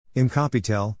Im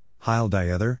Kapitel, Heil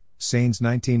die Other, Sains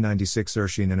 1996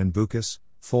 erschienen in Buches,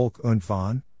 Volk und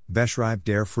von, Beschreib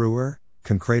der Früher,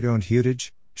 Konkrete und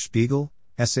Heutige, Spiegel,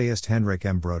 Essayist Henrik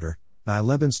M. Broder, Die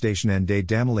Lebensstationen des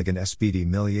damaligen SPD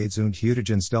Milliards und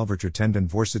Heutigen Stellvertretenden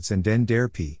Vorsitzenden der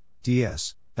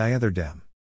P.D.S., Die Other Dehm.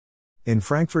 In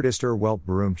Frankfurt ist Welt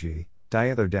berühmt, Die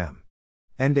Other Dehm.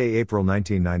 Ende April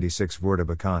 1996 wurde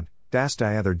bekannt, dass Die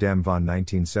Other Dehm von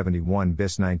 1971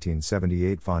 bis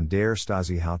 1978 von der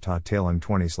Stasi Hauptabteilung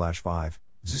 20/5,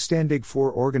 zuständig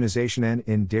für Organisationen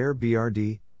in der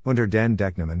BRD, unter den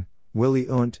Decknamen, Willi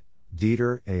und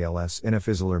Dieter als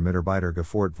Inofizieller Mitarbeiter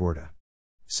geführt wurde.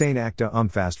 Seine Akte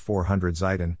umfasst 400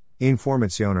 Seiten,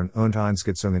 Informationen und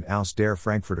Einschätzungen aus der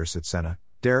Frankfurter Szene,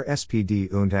 der SPD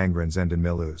und anderen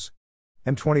Milieus.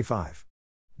 Am 25.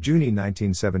 Juni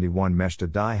 1971 möchte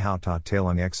die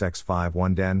Hauptabteilung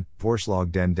XX51 den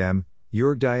Vorschlag den Dehm,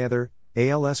 Jürg die Other,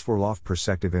 als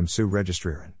Vorlaufperspektive im zu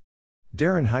registrieren.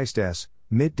 Darin heißt es,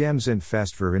 mit dem sind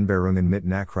fest Vereinbarungen mit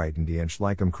Nachrichten die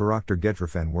entschleichen Charakter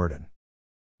getroffen werden.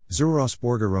 Zur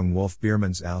Ausbürgerung Wolf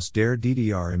Biermanns aus der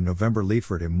DDR im November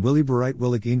liefert im Willi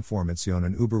bereitwillig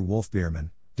Informationen über Wolf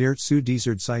Biermann, der zu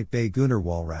dieser Zeit bei Gunnar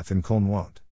Wallraff in Köln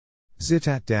wohnt.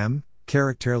 Zitat Dehm,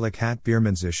 charakterlich hat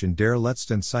Biermann sich in der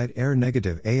letzten Zeit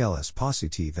negativ als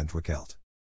positiv entwickelt.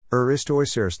 Ist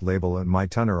äußerst label und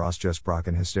mit einer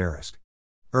ausgesprochen hysterisch.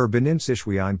 Benimmt sich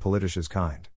wie ein politisches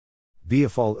Kind.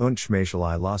 Beifall und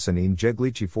Schmeichelei lassen ihn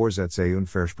jegliche Vorsätze und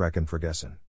Versprechen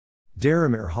vergessen. Der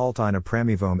im Erhalt eine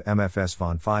Prämie vom MFS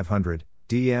von 500,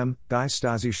 DM, die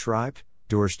Stasi schreibt,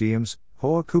 durch Dehms,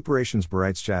 hohe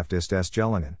Kooperationsbereitschaft ist es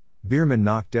gelungen, Biermann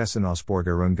nach dessen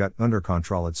Ausbürgerung gut unter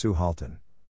Kontrolle zu halten.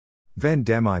 Wenn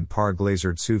Dehm ein paar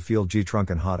Gläser zu viel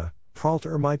getrunken hatte, prallt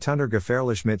mit einer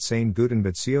gefährlich mit seinen guten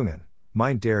Beziehungen,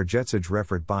 meint der jetzige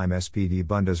Referat beim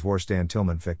SPD-Bundesvorstand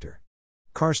Tillmann Fichter.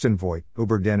 Karsten Voigt,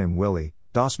 über den im Willi,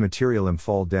 das Material im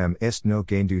Fall dem ist noch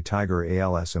ein du Tiger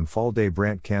als im Fall des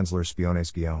Brandkanzler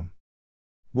Spiones Guillaume.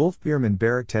 Wolf Biermann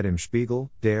berichtet im Spiegel,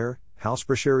 der,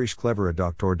 Hausbrecherisch clevere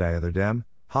Dr. Die Other Dehm,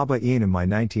 habe ihn im Mai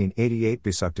 1988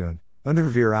 besucht unter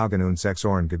vier Augen und 6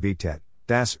 Ohren gebietet,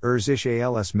 dass sich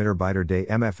als Mitarbeiter des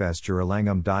MFS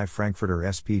jahrelang die Frankfurter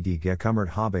SPD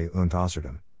gekümmert habe und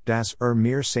außerdem, dass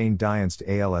mir sein Dienst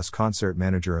als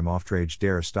Konzertmanager im Auftrag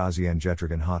der Stasi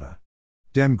angetragen hatte.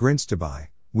 Dehm grinst dabei,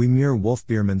 wie mir Wolf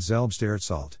Biermann selbst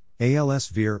erzählt,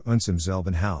 als wir uns im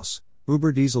selben Haus,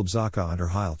 über dieselbe Sache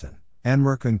unterhielten,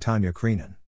 Anmerkung Tanja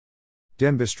Krienen.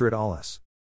 Dehm bestritt alles.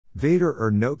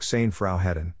 Weder noch seine Frau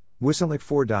hätten, wissentlich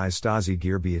vor die Stasi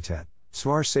gearbeitet,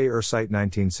 zwar sei seit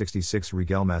 1966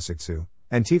 regelmäßig zu,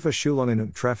 Antifa Schulungen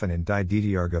und Treffen in die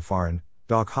DDR gefahren,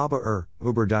 doch habe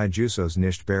über die Jusos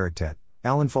nicht berichtet,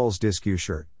 allenfalls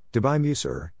diskutiert, dabei muss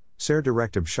sehr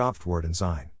direkt beschafft worden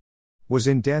sein. Was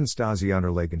in den Stasi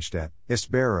unterlegen steht, ist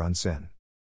bare Unsinn.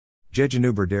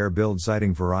 Gegenüber der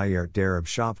Bild-Zeitung variiert der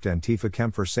Beschafft Antifa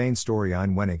Kämpfer seine Story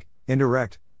ein wenig,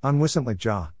 indirekt, unwissentlich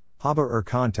habe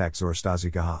Kontakt zur Stasi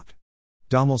gehabt.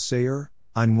 Damals sei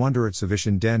ein Wanderer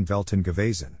zwischen den Welten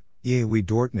gewesen, wie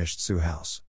dort nicht zu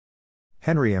Haus.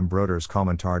 Henry M. Broders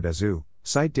Kommentar dazu,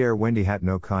 seit der Wendy hat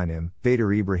noch keinem,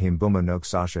 weder Ibrahim Buma noch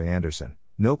Sascha Anderson,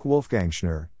 noch Wolfgang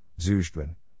Schnurr,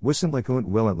 Zugdwen, wissentlich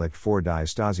und willentlich vor die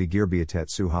Stasi gearbeitet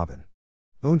zu haben.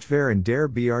 Und wer in der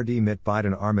BRD mit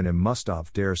beiden Armen im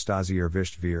Mustaf der Stasi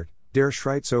erwischt wird, der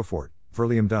schreit sofort,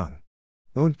 Verleumdung.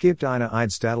 Und gibt eine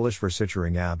eidstaatliche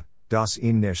Versicherung ab, dass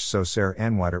ihn nicht so sehr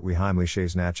anwidert wie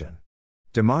heimliches Nachen.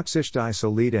 Demach sich die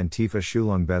solide Antifa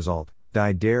Schulung bezahlt,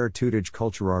 die der Tutage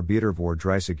Kulturarbeiter vor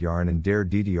 30 Jahren in der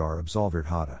DDR absolviert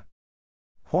hatte.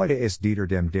 Heute ist Dieter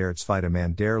Dehm der zweite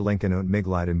Mann der Linken und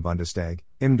Mitglied im Bundestag,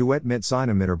 im Duett mit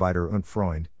seinem Mitarbeiter und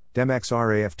Freund, dem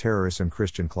RAF-Terrorist und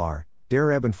Christian Klar, der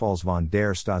ebenfalls von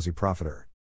der Stasi profitiert.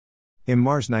 Im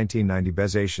Mars 1990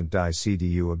 bezeichnete die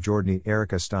CDU Abgeordnete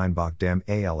Erika Steinbach Dehm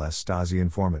als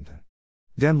Stasi-Informanten.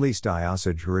 Dehm ließ die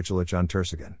Aussage gerichtlich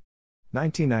untersuchen.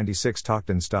 1996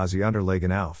 tauchten Stasi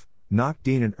Unterlagen auf, nach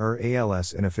denen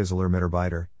als Inoffizieller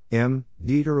Mitarbeiter, im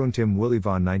Dieter und im Willi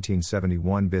von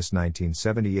 1971 bis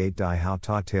 1978 die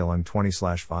Hauptabteilung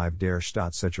 20/5 der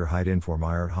Staatssicherheit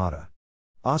informiert hatte.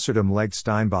 Außerdem legt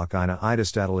Steinbach eine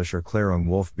eidesstaatliche Erklärung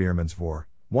Wolf Biermanns vor,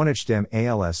 wonach dem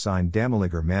als sein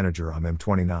damaliger Manager am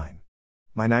M29.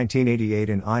 Mai 1988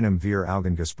 in einem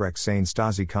Vier-Augen-Gespräch sein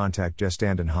Stasi-Kontakt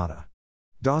gestanden hatte.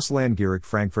 Das Landgericht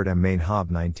Frankfurt am Main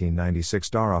habe 1996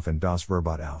 daraufhin das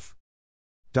Verbot auf.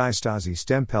 Die Stasi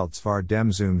stempelt zwar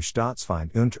dem zum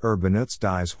Staatsfeind und benutzt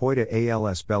dies heute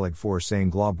als Beleg für sein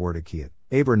Glaubwürdigkeit,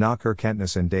 aber nach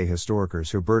Erkenntnissen des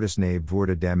Historikers Hubertus Nabe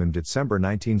wurde dem im Dezember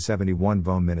 1971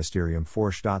 vom Ministerium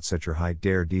für Staatssicherheit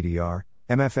der DDR,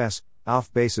 MFS,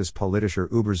 Auf Basis politischer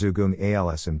Überzeugung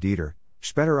als im Dieter,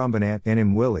 später umbenannt in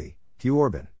im Willi,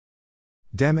 Orban.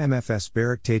 Dem MFS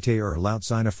Berichtete laut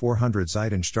seiner 400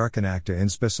 Seiten starken Akte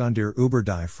insbesondere über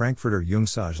die Frankfurter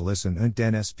Jungsagelisten und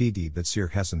den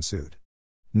SPD-Bezirk Hessen Süd.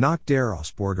 Nach der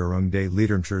Ausbürgerung des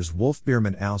Literaturs Wolf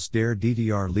Biermann aus der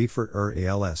DDR liefert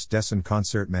als dessen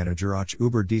Konzertmanager auch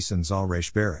über diesen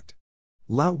Zahlreich bericht.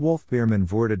 Laut Wolf Biermann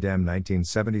wurde dem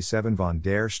 1977 von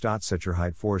der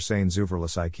Staatssicherheit für seine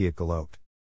Zuverlässigkeit gelobt.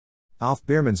 Auf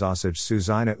Biermanns Aussage zu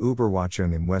seiner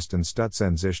Überwachung im Westen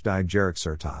stutzen sich die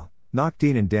Gerichtsurteile, nach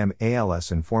denen dem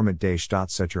als Informant des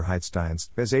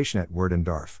Staatssicherheitsdienst bezeichnet werden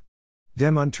darf.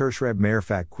 Dem Unterschrieb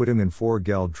mehrfach Quittungen für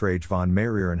Geldträge von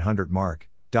mehreren hundert Mark,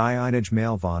 die einige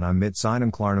Mal von mit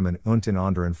seinen Klarnamen und in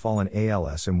anderen Fallen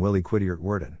als im Willi quittiert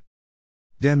werden.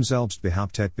 Dem selbst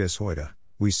behauptet bis heute,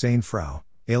 wie seine Frau,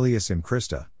 alias im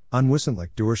Christa, unwissentlich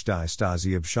durch die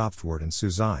Stasi abschafft worden zu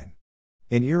sein.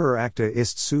 In ihrer Akte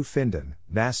ist zu finden,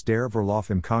 dass der Verlauf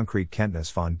im Konkret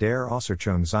Kenntnis von der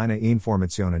Außerchung seiner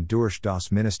Informationen durch das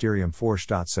Ministerium für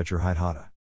Staatssicherheit hatte.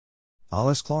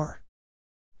 Alles klar?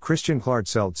 Christian Klar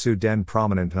zählt zu den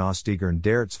prominenten Aussteigern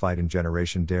der zweiten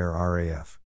Generation der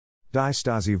RAF. Die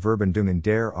Stasi-Verbindungen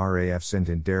der RAF sind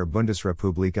in der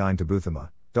Bundesrepublik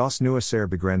eingebucht, das nur sehr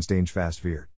begrenzt fast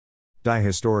wird. Die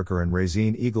Historikerin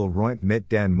Raisin Eagle räumt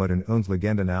mit den Mythen und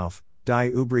Legenden auf, die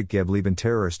übrig geblieben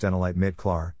Terroristenelite mit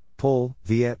Klar, Pol,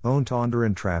 Viet und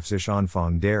anderen traf sich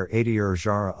Anfang der 80er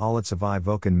Jahre alle zwei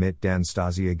Wochen mit den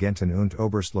Stasi-Agenten und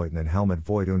Oberstleutnant Helmut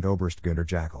Voigt und Oberst Günter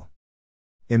Jackel.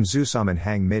 Im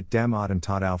Zusammenhang mit dem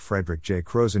Attentat auf Friedrich J.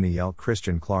 Krosenielt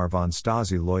Christian Klar von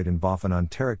Stasi-Leuten Waffen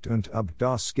unterricht und ob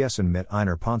das Gessen mit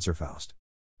einer Panzerfaust.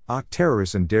 Auch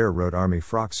Terroristen der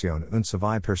Rotarmee-Fraktion und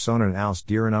zwei Personen aus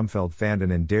deren Umfeld fanden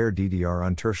in der DDR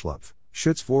Unterschlupf,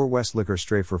 Schutz vor westlicher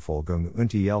Strafverfolgung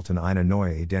und erhielten eine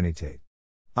neue Identität.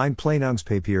 Ein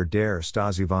Planungspapier der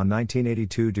Stasi von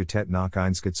 1982 dutet nach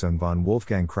Einschätzung von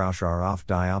Wolfgang Krauscher auf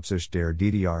die Absicht der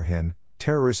DDR hin,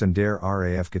 Terroristen der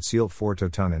RAF gezielt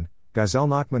vorzutunen,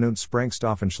 Gaselnachmen und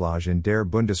Sprengstoffenschlag in der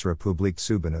Bundesrepublik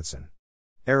zu benutzen.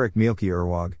 Erich Mielke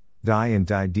Erwag, die in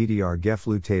die DDR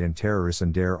geflüchteten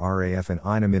Terroristen der RAF in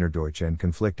einem innerdeutschen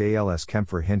Konflikt als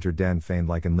Kämpfer hinter den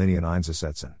feindlichen Linien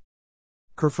einzusetzen.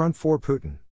 Front vor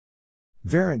Putin.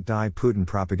 Während die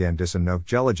Putin-Propagandisten noch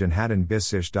gelegen hatten bis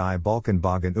sich die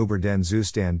Balkenbogen über den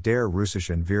Zustand der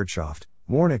russischen Wirtschaft,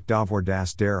 warnigt davor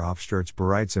dass der Absturz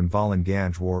bereits im Vollen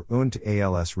Gang war und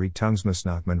als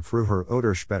Richtungsmaßnahmen früher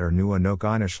oder später nur noch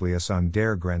eine Schließung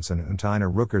der Grenzen und eine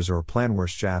Rückkehr zur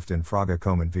Planwirtschaft in Frage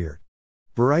kommen wird.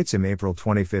 Bereits im April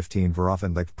 2015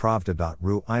 veröffentlicht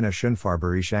Pravda.ru eine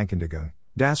schonfarbliche Ankündigung,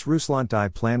 dass Russland die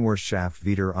Planwirtschaft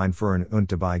wieder einführen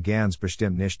und dabei ganz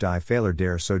bestimmt nicht die Fehler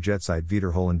der Sowjetzeit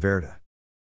wiederholen werde.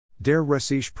 Der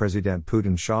russische Präsident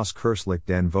Putin schoss kürzlich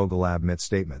den Vogel ab mit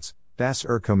Statements, dass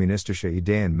kommunistische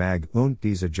Ideen mag und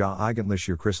diese ja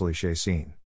eigentlich christliche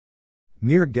sind.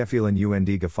 Mir gefielen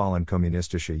gefallen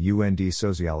kommunistische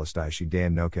sozialistische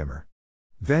Ideen noch immer.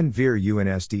 Wenn wir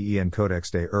den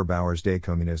Kodex des Erbauers des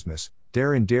Kommunismus,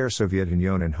 der in der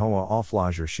Sowjetunion in hoher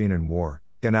Auflage erschienen war,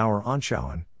 genauer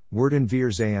anschauen, werden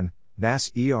wir sehen,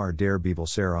 dass der Bibel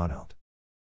sehr anhält.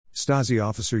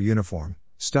 Stasi-Officer Uniform,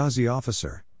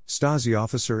 Stasi-Officer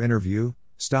Interview,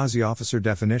 Stasi-Officer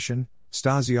Definition,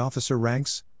 Stasi-Officer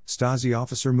Ranks,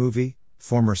 Stasi-Officer Movie,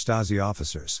 Former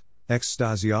Stasi-Officers,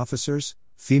 Ex-Stasi-Officers,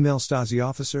 Female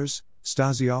Stasi-Officers,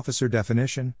 Stasi-Officer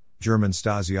Definition, German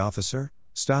Stasi-Officer,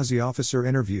 Stasi-Officer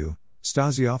Interview,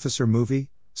 Stasi-Officer Movie,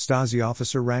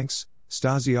 Stasi-Officer Ranks,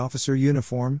 Stasi-Officer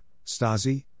Uniform,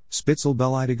 Stasi,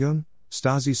 Spitzelbeleidigung,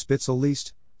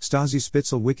 Stasi-Spitzel-List,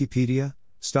 Stasi-Spitzel Wikipedia,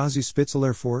 Stasi-Spitzel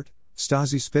Erfurt,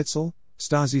 Stasi-Spitzel,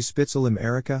 Stasi-Spitzel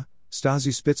America,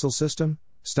 Stasi-Spitzel System,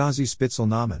 Stasi-Spitzel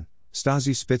Namen,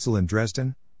 Stasi-Spitzel in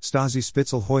Dresden,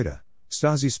 Stasi-Spitzel heute,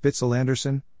 Stasi-Spitzel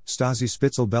Anderson,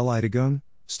 Stasi-Spitzel Beleidigung,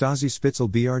 Stasi-Spitzel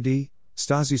BRD,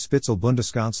 Stasi-Spitzel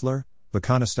Bundeskanzler,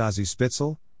 Bekannte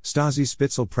Stasi-Spitzel,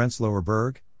 Stasi-Spitzel Prenzlauer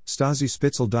Berg,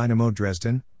 Stasi-Spitzel Dynamo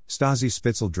Dresden,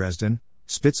 Stasi-Spitzel Dresden,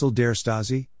 Spitzel der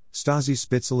Stasi,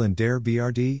 Stasi-Spitzel in der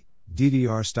BRD,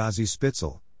 DDR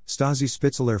Stasi-Spitzel,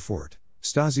 Stasi-Spitzel Erfurt,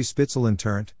 Stasi-Spitzel in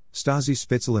Turnt,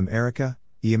 Stasi-Spitzel America,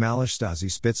 ehemalig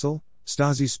Stasi-Spitzel,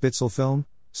 Stasi-Spitzel Film,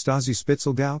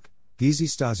 Stasi-Spitzel Gauk, Gizi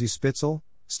Stasi-Spitzel,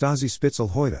 Stasi-Spitzel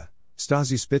heute,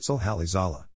 Stasi-Spitzel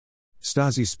Hallizala.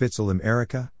 Stasi-Spitzel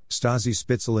America,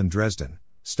 Stasi-Spitzel in Dresden,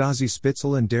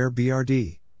 Stasi-Spitzel in der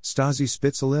BRD,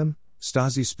 Stasi-Spitzel im,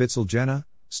 Stasi-Spitzel Jena,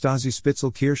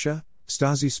 Stasi-Spitzel Kirche,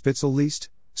 Stasi-Spitzel List,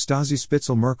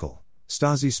 Stasi-Spitzel Merkel,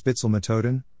 Stasi-Spitzel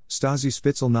Methoden,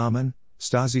 Stasi-Spitzel Namen,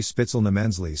 Stasi-Spitzel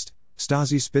Namenslist,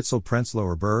 Stasi-Spitzel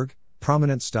Prenzlauer Berg,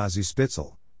 Prominent Stasi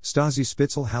Spitzel, Stasi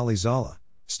Spitzel Halle Zala,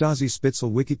 Stasi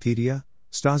Spitzel Wikipedia,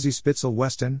 Stasi Spitzel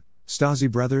Weston,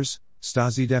 Stasi Brothers,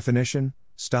 Stasi Definition,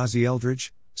 Stasi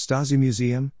Eldridge, Stasi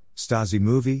Museum, Stasi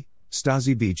Movie,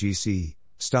 Stasi BGC,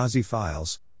 Stasi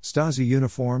Files, Stasi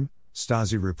Uniform,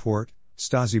 Stasi Report,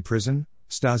 Stasi Prison,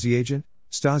 Stasi Agent,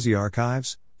 Stasi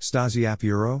Archives, Stasi App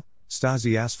Bureau,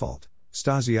 Stasi Asphalt,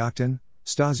 Stasi Octon,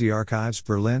 Stasi Archives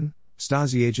Berlin,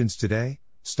 Stasi Agents Today,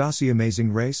 Stasi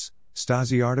Amazing Race,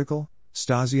 Stasi Article,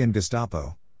 Stasi and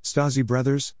Gestapo, Stasi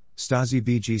Brothers, Stasi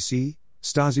BGC,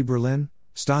 Stasi Berlin,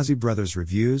 Stasi Brothers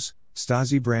Reviews,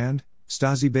 Stasi Brand,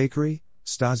 Stasi Bakery,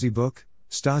 Stasi Book,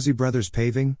 Stasi Brothers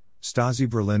Paving, Stasi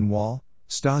Berlin Wall,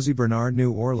 Stasi Bernard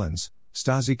New Orleans,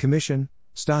 Stasi Commission,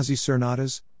 Stasi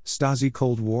Cernadas, Stasi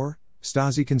Cold War,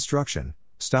 Stasi Construction,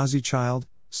 Stasi Child,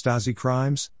 Stasi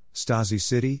Crimes, Stasi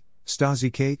City,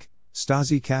 Stasi Cake,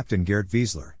 Stasi Captain Gerd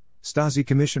Wiesler, Stasi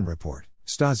Commission Report,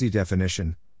 Stasi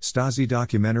Definition, Stasi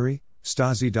Documentary,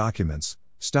 Stasi Documents,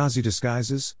 Stasi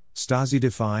Disguises, Stasi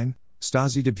Define,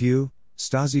 Stasi Debut,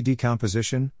 Stasi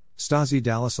Decomposition, Stasi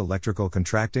Dallas Electrical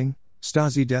Contracting,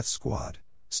 Stasi Death Squad,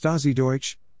 Stasi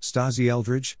Deutsch, Stasi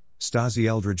Eldridge, Stasi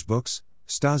Eldridge Books,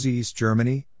 Stasi East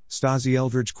Germany, Stasi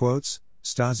Eldridge Quotes,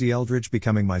 Stasi Eldridge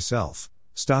Becoming Myself,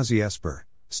 Stasi Esper,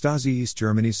 Stasi East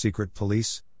Germany Secret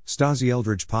Police, Stasi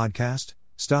Eldridge Podcast,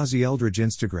 Stasi Eldridge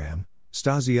Instagram,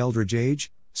 Stasi Eldridge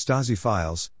Age, Stasi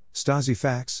Files, Stasi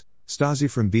Facts, Stasi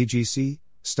from BGC,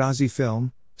 Stasi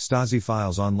Film, Stasi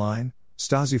Files Online,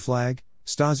 Stasi Flag,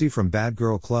 Stasi from Bad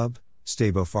Girl Club,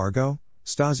 Stabo Fargo,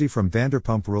 Stasi from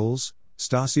Vanderpump Rules,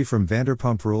 Stasi from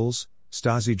Vanderpump Rules,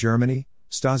 Stasi Germany,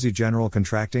 Stasi General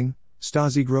Contracting,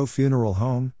 Stasi Grove Funeral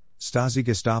Home, Stasi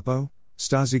Gestapo,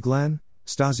 Stasi Glen,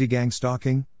 Stasi Gang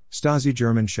Stalking, Stasi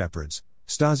German Shepherds,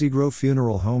 Stasi Grove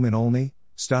Funeral Home in Olney,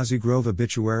 Stasi Grove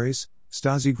Obituaries,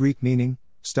 Stasi Greek Meaning,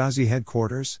 Stasi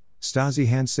Headquarters, Stasi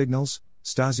Hand Signals,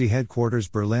 Stasi Headquarters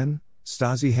Berlin,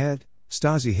 Stasi Head,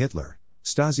 Stasi Hitler,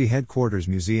 Stasi Headquarters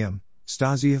Museum,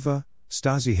 Stasi IFA,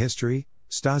 Stasi History,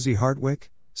 Stasi Hartwick,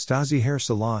 Stasi Hair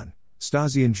Salon,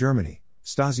 Stasi in Germany,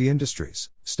 Stasi Industries,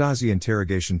 Stasi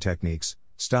Interrogation Techniques,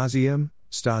 Stasi IM,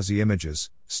 Stasi Images,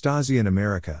 Stasi in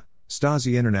America,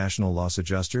 Stasi International Loss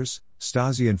Adjusters,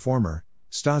 Stasi Informer,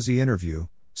 Stasi Interview,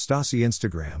 Stasi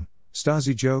Instagram,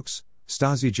 Stasi Jokes,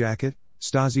 Stasi Jacket,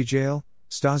 Stasi Jail,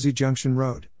 Stasi Junction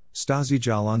Road, Stasi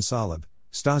Jalan Salib,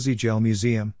 Stasi Jail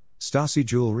Museum, Stasi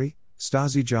Jewelry,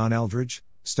 Stasi John Eldridge,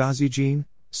 Stasi Jean,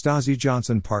 Stasi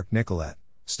Johnson Park Nicolette,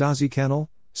 Stasi Kennel,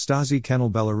 Stasi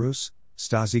Kennel Belarus,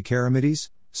 Stasi Karamides,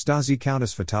 Stasi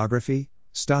Countess Photography,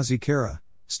 Stasi Kara,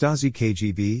 Stasi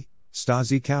KGB,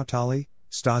 Stasi Kautali,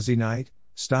 Stasi Night,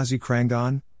 Stasi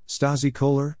Krangon, Stasi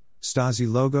Kohler,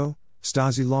 Stasi Logo,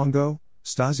 Stasi Longo,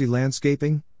 Stasi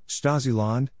Landscaping, Stasi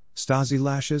Lond, Stasi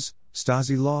Lashes,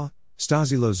 Stasi Law,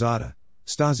 Stasi Lozada,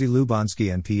 Stasi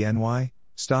Lubansky and PNY,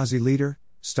 Stasi Leader,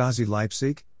 Stasi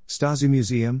Leipzig, Stasi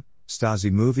Museum,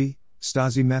 Stasi Movie,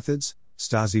 Stasi Methods,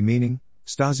 Stasi Meaning,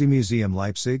 Stasi Museum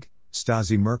Leipzig,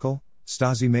 Stasi Merkel,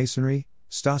 Stasi Masonry,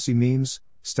 Stasi Memes,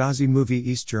 Stasi Movie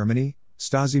East Germany,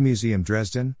 Stasi Museum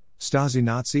Dresden, Stasi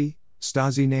Nazi,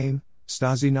 Stasi Name,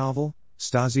 Stasi Novel,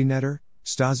 Stasi Netter,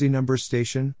 Stasi Number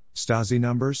Station, Stasi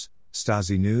Numbers,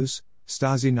 Stasi News,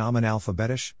 Stasi Namen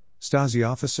Alphabetisch, Stasi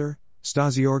Officer,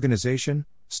 Stasi Organization,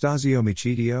 Stasi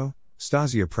Omicidio,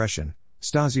 Stasi Oppression,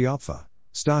 Stasi Opfa,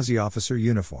 Stasi Officer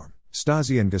Uniform,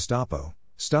 Stasi and Gestapo,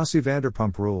 Stasi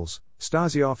Vanderpump Rules,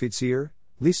 Stasi Offizier,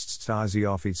 List Stasi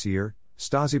Offizier,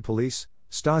 Stasi Police,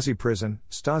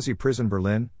 Stasi Prison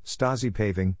Berlin, Stasi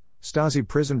Paving, Stasi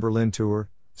Prison Berlin Tour,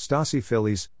 Stasi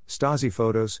Phillies, Stasi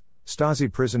Photos,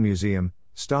 Stasi Prison Museum,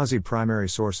 Stasi Primary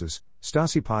Sources,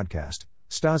 Stasi Podcast,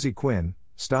 Stasi Quinn,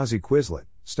 Stasi Quizlet,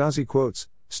 Stasi Quotes,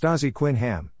 Stasi Quinn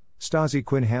Ham, Stasi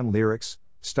Quinn Ham Lyrics,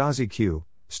 Stasi Q,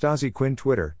 Stasi Quinn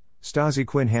Twitter, Stasi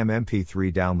Quinn Ham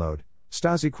MP3 download,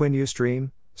 Stasi Quinn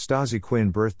Ustream, Stasi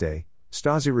Quinn Birthday,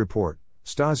 Stasi Report,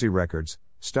 Stasi Records,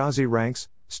 Stasi Ranks,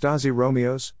 Stasi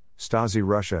Romeos, Stasi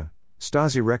Russia,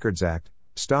 Stasi Records Act,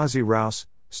 Stasi Rouse,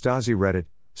 Stasi Reddit,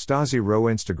 Stasi Row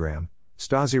Instagram,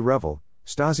 Stasi Revel,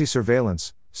 Stasi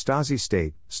Surveillance, Stasi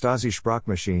State, Stasi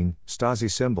Sprachmaschine,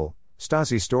 Stasi Symbol,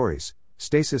 Stasi Stories,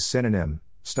 Stasis Synonym,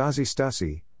 Stasi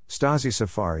Stasi, Stasi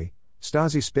Safari,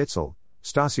 Stasi Spitzel,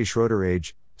 Stasi Schroeder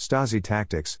Age, Stasi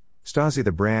Tactics, Stasi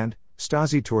the Brand,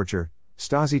 Stasi Torture,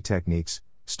 Stasi Techniques,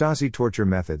 Stasi Torture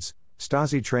Methods,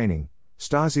 Stasi Training,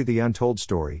 Stasi The Untold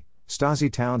Story,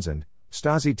 Stasi Townsend,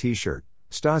 Stasi T-Shirt,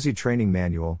 Stasi Training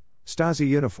Manual, Stasi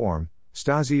Uniform,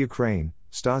 Stasi Ukraine,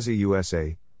 Stasi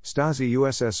USA, Stasi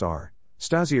USSR,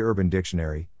 Stasi Urban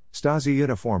Dictionary, Stasi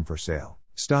Uniform for Sale,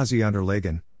 Stasi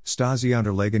Unterlegen, Stasi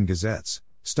Unterlagen Gesetz,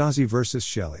 Stasi vs.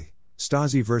 Shelley,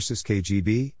 Stasi vs.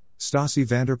 KGB, Stasi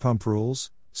Vanderpump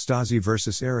Rules, Stasi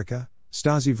vs. Erika,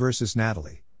 Stasi vs.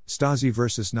 Natalie, Stasi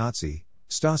vs. Nazi,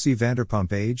 Stasi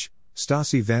Vanderpump Age,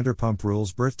 Stasi Vanderpump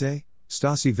Rules Birthday,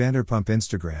 Stasi Vanderpump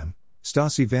Instagram,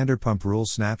 Stasi Vanderpump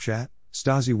Rules Snapchat,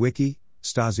 Stasi Wiki,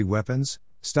 Stasi Weapons,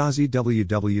 Stasi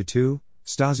WW2,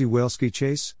 Stasi Whaleski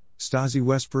Chase, Stasi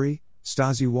Westbury,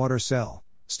 Stasi Water Cell,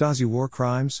 Stasi War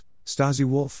Crimes, Stasi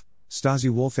Wolf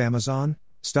Amazon,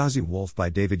 Stasi Wolf by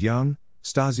David Young,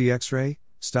 Stasi X-Ray,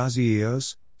 Stasi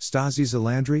EOS, Stasi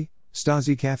Zalandri,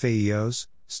 Stasi Cafe EOS,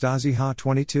 Stasi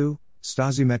Ha-22,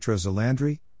 Stasi Metro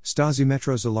Zalandri, Stasi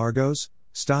Metro Zalargos,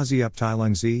 Stasi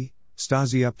Abteilung Z,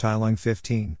 Stasi Abteilung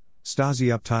 15,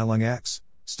 Stasi Abteilung X,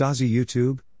 Stasi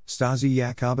YouTube, Stasi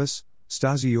Jacobus,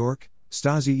 Stasi York,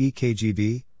 Stasi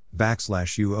EKGB,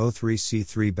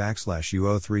 /U03C3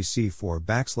 /U03C4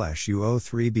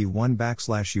 /U03B1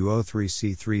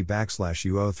 /U03C3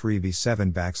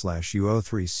 /U03B7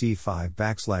 /U03C5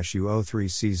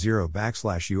 /U03C0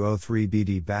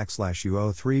 /U03BD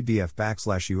 /U03BF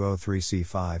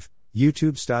 /U03C5,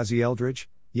 YouTube Stasi Eldridge,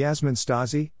 Yasmin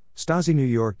Stasi, Stasi New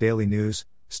York Daily News,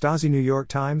 Stasi New York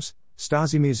Times,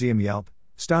 Stasi Museum Yelp,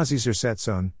 Stasi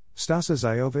Zersetzone, Stasa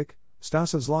Zajovic,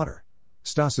 Stasa Zlotter,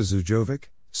 Stasa Zujovic,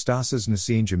 Stasa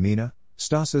Nassin Jamina,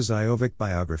 Stasa Zajovic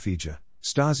Biographija,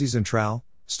 Stasi Zentral,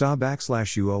 Sta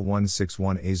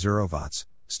 /U0161A Zerovatz,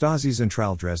 Stasi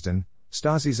Zentral Dresden,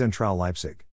 Stasi Zentral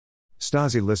Leipzig.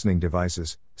 Stasi Listening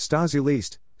Devices, Stasi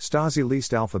Least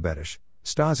Alphabetisch,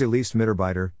 Stasi Least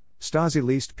Mitarbeiter, Stasi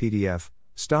Least PDF,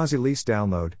 Stasi Least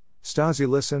Download, Stasi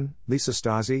Listen, Lisa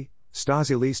Stasi,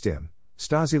 Stasi Least Im,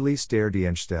 Stasi Least der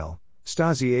Dienststelle,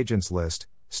 Stasi Agents List,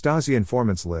 Stasi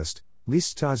Informants List,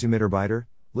 Least Stasi Mitarbeiter,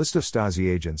 List of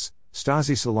Stasi Agents,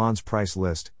 Stasi Salons Price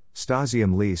List, Stasi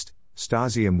im Least,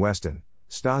 Stasi im Westen,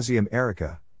 Stasi im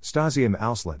Erika, Stasi im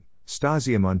Ausland,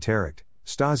 Stasi im Unterricht,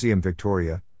 Stasi im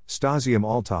Victoria, Stasi im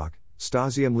Alltag,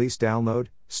 Stasi im Least Download,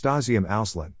 Stasi im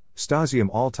Ausland, Stasi im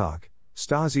Alltag,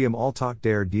 Stasi im Alltag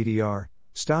der DDR,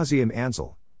 Stasi im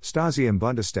Ansel, Stasi im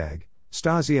Bundestag,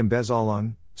 Stasi im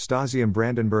Bezirk, Stasi im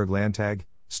Brandenburg Landtag,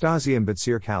 Stasi im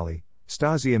Bezirk Halle,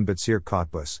 Stasi im Bezirk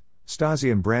Cottbus, Stasi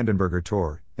im Brandenburger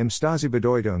Tor, im Stasi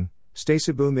Bedeutung,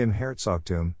 Stasibum im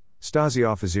Herzogtum, Stasi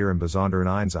Offizier im Besonderen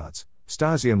Einsatz,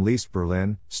 Stasi im Least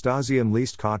Berlin, Stasi im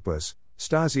Least Cottbus,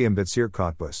 Stasi im Bezirk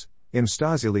Cottbus, im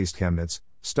Stasi Least Chemnitz,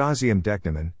 Stasi im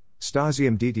Decknamen, Stasi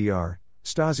im DDR,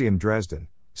 Stasi im Dresden,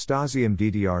 Stasi im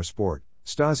DDR Sport,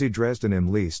 Stasi Dresden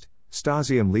im Least,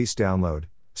 Stasi im Least Download,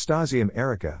 Stasi im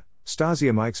Erika, Stasi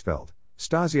im Eichsfeld,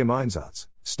 Stasi im Einsatz,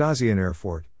 Stasi in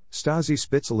Erfurt, Stasi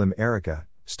Spitzel im Erika,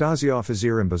 Stasi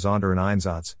Offizier im Besonderen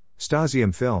Einsatz, Stasi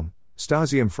im Film,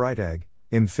 Stasi im Freitag,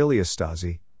 im Filius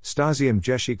Stasi, Stasi im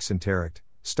Geschichtsunterricht,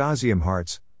 Stasi im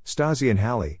Harz, Stasi in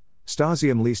Halle, Stasi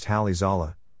im Least Halle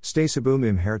Zala, Stasibum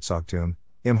im Herzogtum,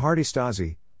 im Hardy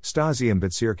Stasi, Stasi im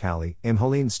Bezirk Halle, im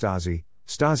Helene Stasi,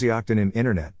 Stasi Akten im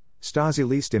Internet, Stasi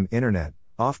Least im Internet,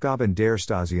 Aufgaben der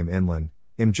Stasi im Inland,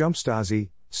 im Jump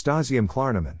Stasi, Stasi im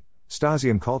Klarnamen, Stasi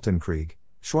im Kaltenkrieg,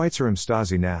 Schweizer im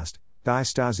Stasi Nast, Die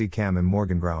Stasi Kam im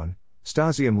Morgengrauen,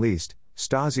 Stasi im Least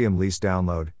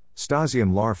Download, Stasi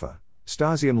im Larva,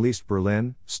 Stasi im Least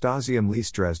Berlin, Stasi im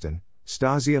Least Dresden,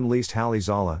 Stasi im Least Halle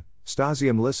Zala, Stasi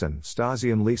im Listen,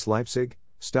 Stasi im Least Leipzig,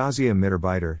 Stasi im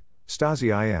Mitarbeiter, Stasi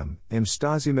im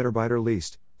Stasi Mitarbeiter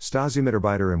Least, Stasi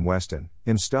Mitarbeiter im Westen,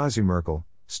 im Stasi Merkel,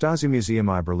 Stasi Museum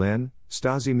I Berlin,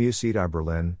 Stasi Museit I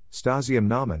Berlin, Stasi im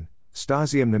Namen,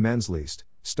 Stasi im Namensleast,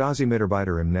 Stasi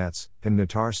Mitarbeiter im Netz, im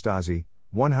Natar Stasi,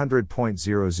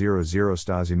 100.000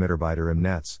 Stasi Mitarbeiter im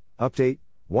Netz, Update,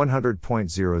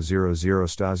 100.000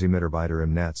 Stasi Mitarbeiter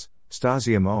im Netz,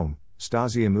 Stasi im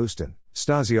Stasi im Usten,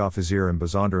 Stasi Offizier im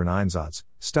Besonderen Einsatz,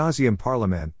 Stasi im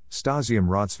Parlament, Stasi im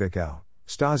Ratsvikau,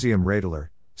 Stasi im Radler,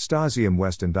 Stasi im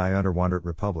Westen die Unterwandert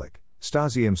Republik,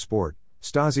 Stasi im Sport,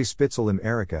 Stasi Spitzel im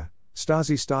Erika,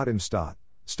 Stasi Stadt im Stadt,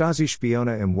 Stasi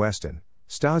Spione im Westen,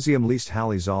 Stasi im Least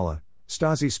Halle Zala,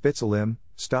 Stasi Spitzel im,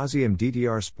 Stasi im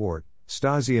DDR Sport,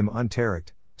 Stasi im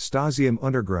Unterricht, Stasi im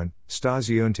Untergrund,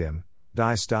 Stasi Untim,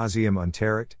 die Stasi im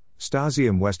Unterricht, Stasi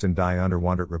im Westen die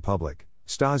Unterwandert Republik,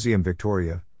 Stasi im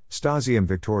Victoria, Stasi im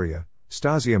Victoria,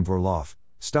 Stasi im Vorlauf,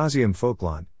 Stasi im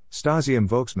Vogtland, Stasi im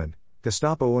Volksmund,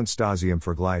 Gestapo und Stasi im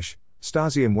Vergleich,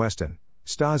 Stasi im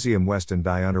Westen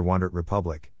die Unterwandert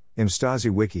Republik, im Stasi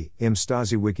Wiki, im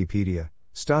Stasi Wikipedia,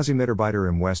 Stasi Mitarbeiter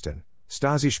im Westen,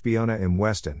 Stasi Spione im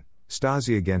Westen,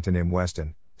 Stasi Agenten im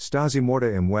Westen, Stasi Morda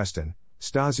im Westen,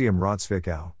 Stasi im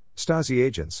Ratsvikau, Stasi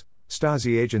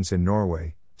Agents in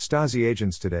Norway, Stasi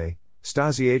Agents Today,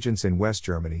 Stasi Agents in West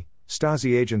Germany,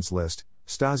 Stasi Agents List,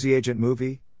 Stasi Agent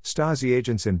Movie, Stasi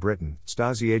agents in Britain,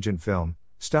 Stasi agent film,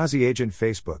 Stasi agent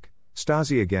Facebook,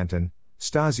 Stasi Agenten,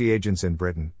 Stasi agents in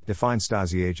Britain, define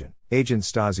Stasi agent. Agent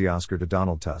Stasi Oscar to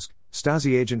Donald Tusk,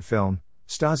 Stasi agent film,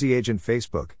 Stasi agent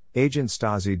Facebook, agent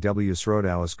Stasi W.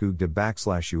 Srodauskugde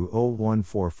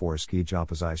 /U0144 ski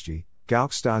Jopazisg,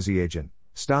 Gauk Stasi agent,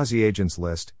 Stasi agents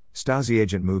list, Stasi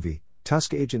agent movie,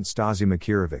 Tusk agent Stasi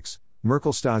Makirovics,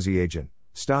 Merkel Stasi agent,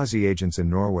 Stasi agents in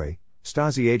Norway,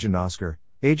 Stasi agent Oscar,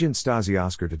 agent Stasi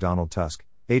Oscar to Donald Tusk,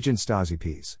 agent Stasi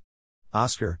Peace.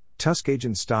 Oscar, Tusk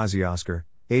agent Stasi Oscar,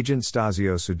 agent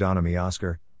Stasio pseudonymy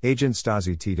Oscar, agent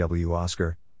Stasi TW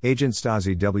Oscar, agent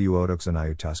Stasi W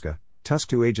Odoxanayu Tuska, Tusk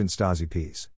to agent Stasi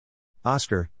Peace.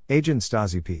 Oscar, agent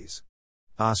Stasi Peace.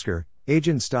 Oscar,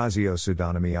 agent Stasio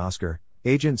pseudonymy Oscar,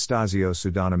 agent Stasio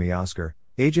pseudonymy Oscar,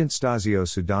 agent Stasio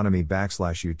pseudonymy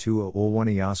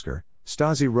 /U2001 Oscar,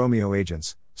 Stasi Romeo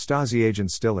agents, Stasi agent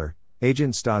Stiller,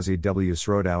 agent Stasi W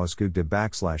Srodauskugde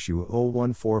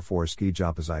 /U0144 ski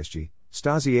Jopazisg,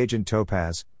 Stasi agent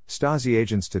Topaz, Stasi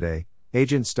agents today,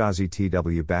 agent Stasi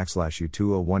TW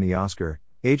 /U201 Oscar,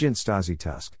 agent Stasi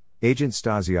Tusk, agent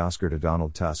Stasi Oscar to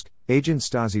Donald Tusk, agent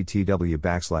Stasi TW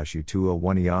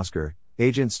 /U201 Oscar,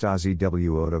 agent Stasi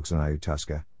W Odoxanayu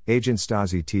Tuska, agent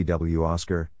Stasi TW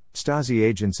Oscar, Stasi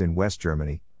agents in West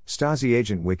Germany, Stasi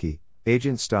agent Wiki,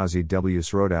 agent Stasi W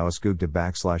Srodauskugde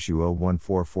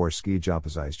 /U0144 ski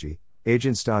Jopazisg,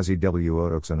 agent Stasi W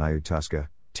Odoxanayu Tuska,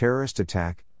 terrorist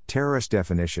attack, terrorist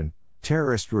definition,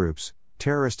 terrorist groups,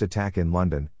 terrorist attack in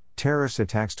London, terrorist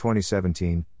attacks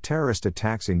 2017, terrorist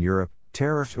attacks in Europe,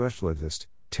 terrorist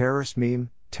terrorist meme,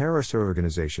 terrorist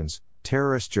organizations,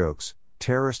 terrorist jokes,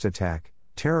 terrorist attack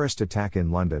in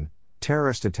London,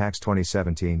 terrorist attacks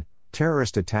 2017,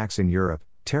 terrorist attacks in Europe,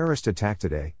 terrorist attack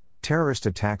today, terrorist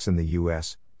attacks in the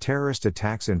US, terrorist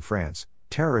attacks in France,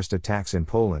 terrorist attacks in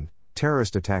Poland,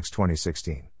 terrorist attacks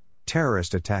 2016,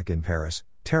 terrorist attack in Paris,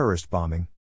 terrorist bombing,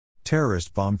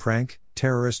 terrorist bomb prank,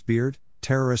 terrorist beard,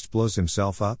 terrorist blows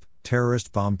himself up,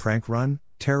 terrorist bomb prank run,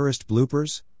 terrorist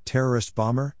bloopers, terrorist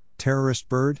bomber, terrorist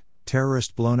bird,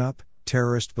 terrorist blown up,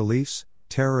 terrorist beliefs,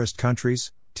 terrorist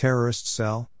countries, terrorist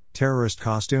cell, terrorist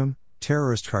costume,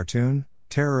 terrorist cartoon,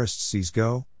 terrorist sees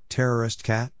go, terrorist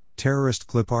cat, terrorist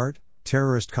clip art,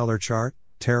 terrorist color chart,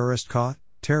 terrorist caught,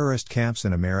 terrorist camps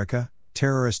in America,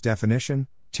 terrorist definition,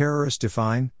 terrorist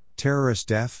define,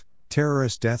 terrorist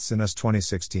terrorist deaths in us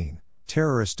 2016,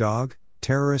 terrorist dog,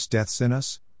 terrorist deaths in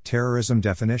us, terrorism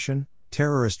definition,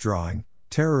 terrorist drawing,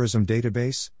 terrorism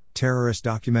database, terrorist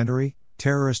documentary,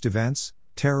 terrorist events,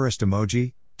 terrorist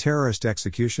emoji, terrorist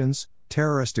executions,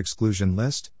 terrorist exclusion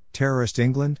list, terrorist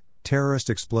England, terrorist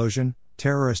explosion,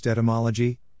 terrorist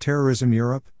etymology, terrorism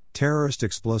Europe, terrorist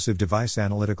explosive device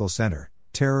analytical center,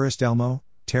 terrorist Elmo,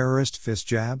 terrorist fist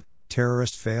jab,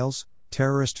 terrorist fails,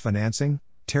 terrorist financing,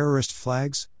 terrorist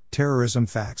flags, terrorism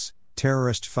facts,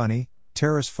 terrorist funny,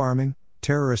 terrorist farming,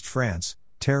 terrorist France,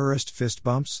 terrorist fist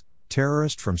bumps,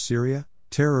 terrorist from Syria,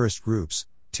 terrorist groups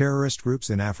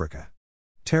in Africa,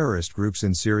 terrorist groups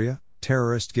in Syria,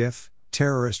 terrorist GIF,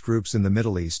 terrorist groups in the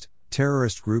Middle East,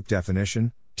 terrorist group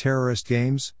definition, terrorist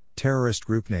games, terrorist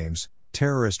group names,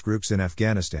 terrorist groups in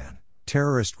Afghanistan,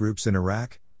 terrorist groups in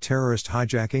Iraq, terrorist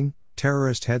hijacking,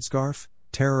 terrorist headscarf,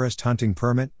 terrorist hunting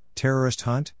permit, terrorist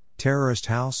hunt, terrorist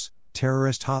house,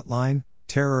 terrorist hotline,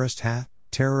 terrorist hat,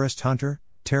 terrorist hunter,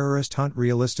 terrorist hunt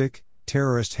realistic,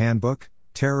 terrorist handbook,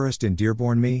 terrorist in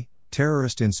Dearborn me,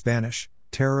 terrorist in Spanish,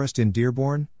 terrorist in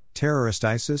Dearborn, terrorist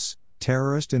ISIS,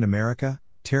 terrorist in America,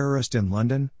 terrorist in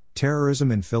London,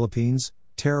 terrorism in Philippines,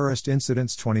 terrorist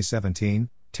incidents 2017,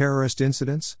 terrorist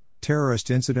incidents,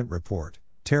 terrorist incident report,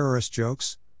 terrorist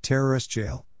jokes, terrorist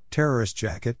jail, terrorist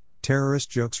jacket, terrorist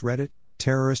jokes Reddit,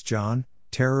 terrorist John,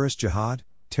 terrorist jihad,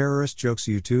 terrorist jokes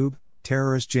YouTube,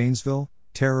 terrorist Janesville,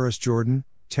 terrorist Jordan,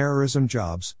 terrorism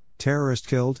jobs, terrorist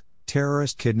killed,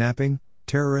 terrorist kidnapping,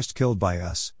 terrorist killed by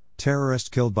us,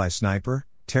 terrorist killed by sniper,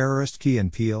 terrorist Key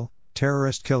and Peele,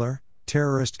 terrorist killer,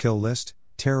 terrorist kill list,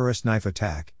 terrorist knife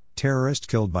attack, terrorist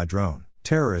killed by drone,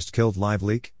 terrorist killed live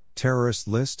leak, terrorist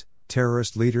list,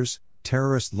 terrorist leaders,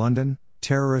 terrorist London,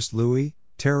 terrorist Louis,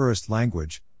 terrorist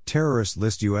language, terrorist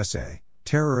list USA,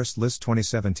 terrorist list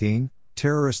 2017,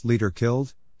 terrorist leader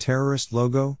killed, terrorist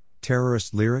logo,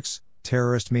 terrorist lyrics,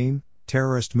 terrorist meme,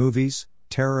 terrorist movies,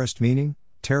 terrorist meaning,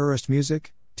 terrorist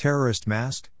music, terrorist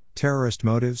mask, terrorist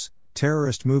motives,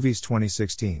 terrorist movies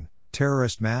 2016,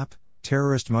 terrorist map,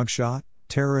 terrorist mugshot,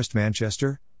 terrorist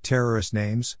Manchester, terrorist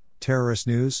names, terrorist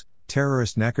news,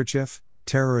 terrorist neckerchief,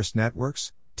 terrorist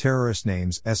networks, terrorist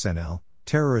names SNL,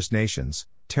 terrorist nations,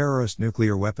 terrorist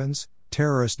nuclear weapons,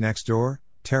 terrorist next door,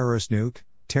 terrorist nuke,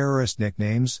 terrorist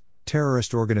nicknames,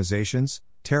 terrorist organizations,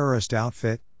 terrorist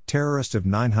outfit, terrorist of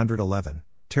 911,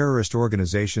 terrorist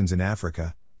organizations in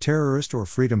Africa, terrorist or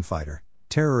freedom fighter,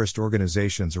 terrorist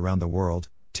organizations around the world,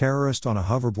 terrorist on a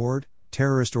hoverboard,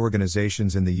 terrorist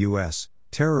organizations in the US,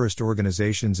 terrorist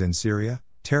organizations in Syria,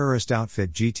 terrorist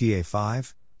outfit GTA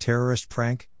 5, terrorist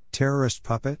prank, terrorist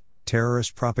puppet,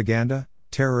 terrorist propaganda,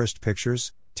 terrorist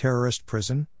pictures, terrorist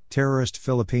prison, terrorist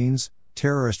Philippines,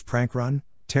 terrorist prank run,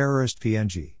 terrorist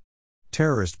PNG.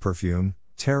 Terrorist perfume,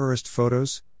 terrorist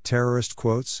photos, terrorist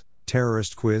quotes,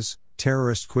 terrorist quiz,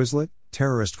 terrorist Quizlet,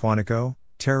 terrorist Quantico,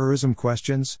 terrorism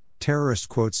questions, terrorist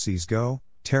quotes seize go,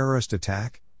 terrorist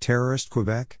attack, terrorist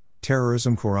Quebec,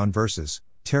 terrorism Quran verses,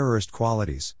 terrorist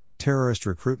qualities, terrorist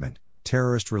recruitment,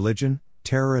 terrorist religion,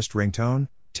 terrorist ringtone,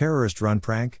 terrorist run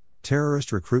prank,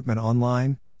 terrorist recruitment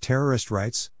online, terrorist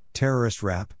rights, terrorist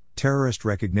rap, terrorist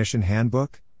recognition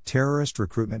handbook, terrorist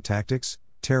recruitment tactics,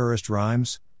 terrorist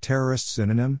rhymes, terrorist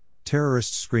synonym,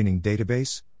 terrorist screening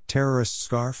database, terrorist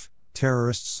scarf,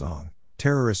 terrorist song,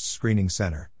 terrorist screening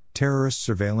center, terrorist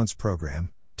surveillance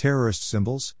program, terrorist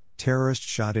symbols, terrorist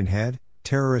shot in head,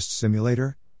 terrorist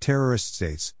simulator, terrorist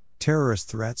states, terrorist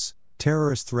threats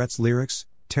lyrics,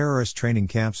 terrorist training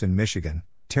camps in Michigan,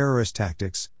 terrorist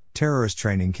tactics, terrorist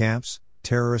training camps,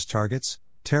 terrorist targets,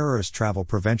 Terrorist Travel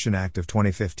Prevention Act of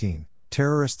 2015,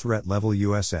 terrorist threat level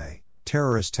USA,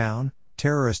 terrorist town,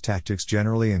 terrorist tactics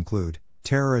generally include,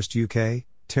 terrorist UK,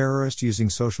 terrorist using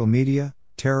social media,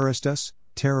 terrorist us,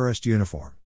 terrorist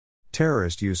uniform.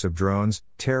 Terrorist use of drones,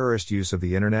 terrorist use of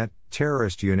the internet,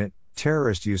 terrorist unit,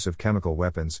 terrorist use of chemical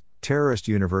weapons, terrorist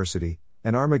university,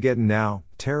 and Armageddon Now,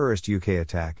 terrorist UK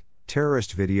attack,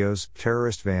 terrorist videos,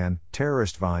 terrorist van,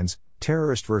 terrorist vines,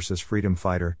 terrorist versus freedom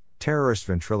fighter, terrorist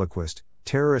ventriloquist,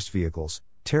 terrorist vehicles,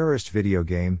 terrorist video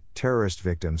game, terrorist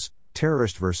victims,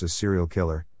 terrorist versus serial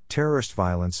killer, terrorist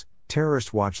violence,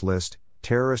 terrorist watch list,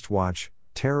 terrorist watch,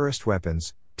 terrorist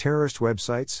weapons, terrorist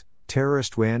websites,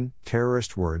 terrorist win,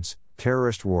 terrorist words,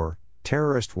 terrorist war,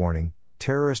 terrorist warning,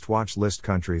 terrorist watch list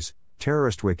countries,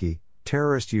 terrorist wiki,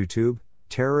 terrorist YouTube,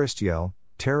 terrorist yell,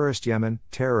 terrorist Yemen,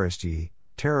 terrorist ye,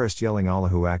 terrorist yelling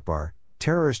Allahu Akbar,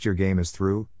 terrorist your game is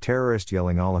through, terrorist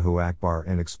yelling Allahu Akbar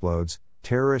and explodes,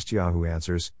 terrorist Yahoo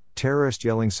answers, terrorist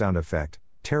yelling sound effect,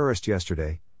 terrorist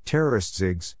yesterday, terrorist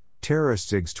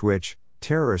zigs Twitch,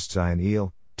 terrorist Zion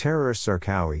Eel, terrorist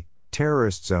Sarkawi,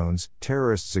 terrorist zones,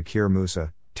 terrorist Zakir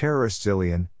Musa, terrorist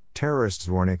Zillion, terrorist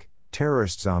Zwarnik,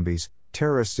 terrorist zombies,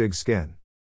 terrorist Zig Skin.